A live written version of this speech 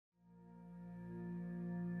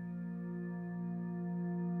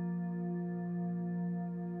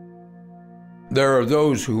There are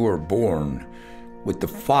those who are born with the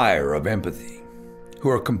fire of empathy, who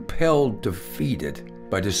are compelled to feed it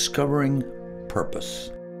by discovering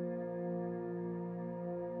purpose.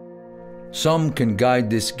 Some can guide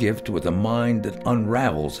this gift with a mind that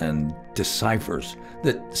unravels and deciphers,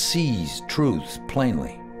 that sees truths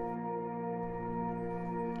plainly.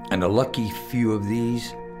 And a lucky few of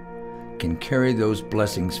these can carry those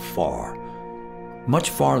blessings far, much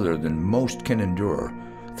farther than most can endure,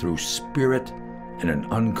 through spirit and an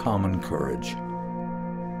uncommon courage.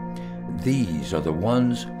 These are the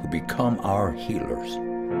ones who become our healers.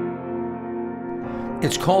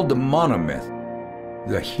 It's called the monomyth,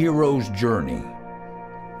 the hero's journey.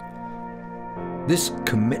 This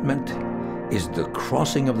commitment is the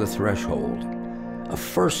crossing of the threshold, a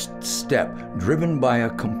first step driven by a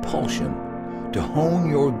compulsion to hone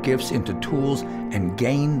your gifts into tools and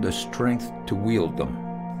gain the strength to wield them.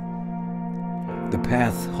 The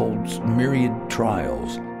path holds myriad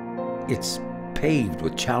trials. It's paved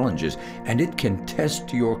with challenges, and it can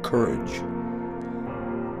test your courage.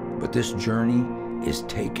 But this journey is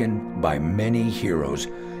taken by many heroes,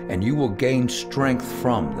 and you will gain strength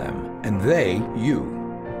from them, and they, you.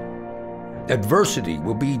 Adversity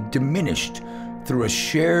will be diminished through a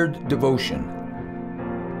shared devotion.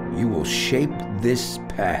 You will shape this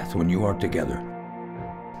path when you are together.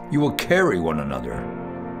 You will carry one another,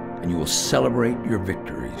 and you will celebrate your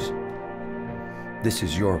victories. This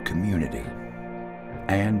is your community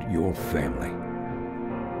and your family.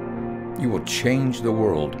 You will change the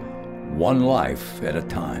world one life at a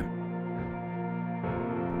time.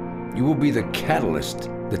 You will be the catalyst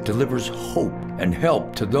that delivers hope and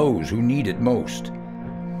help to those who need it most.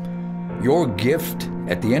 Your gift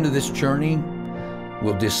at the end of this journey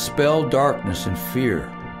will dispel darkness and fear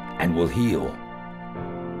and will heal.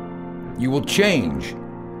 You will change,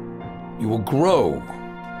 you will grow,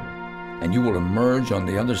 and you will emerge on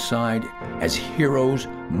the other side as heroes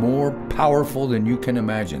more powerful than you can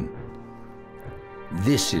imagine.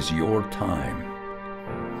 This is your time.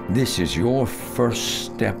 This is your first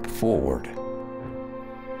step forward.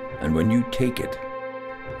 And when you take it,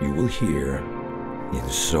 you will hear in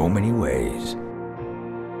so many ways,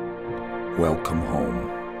 welcome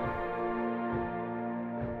home.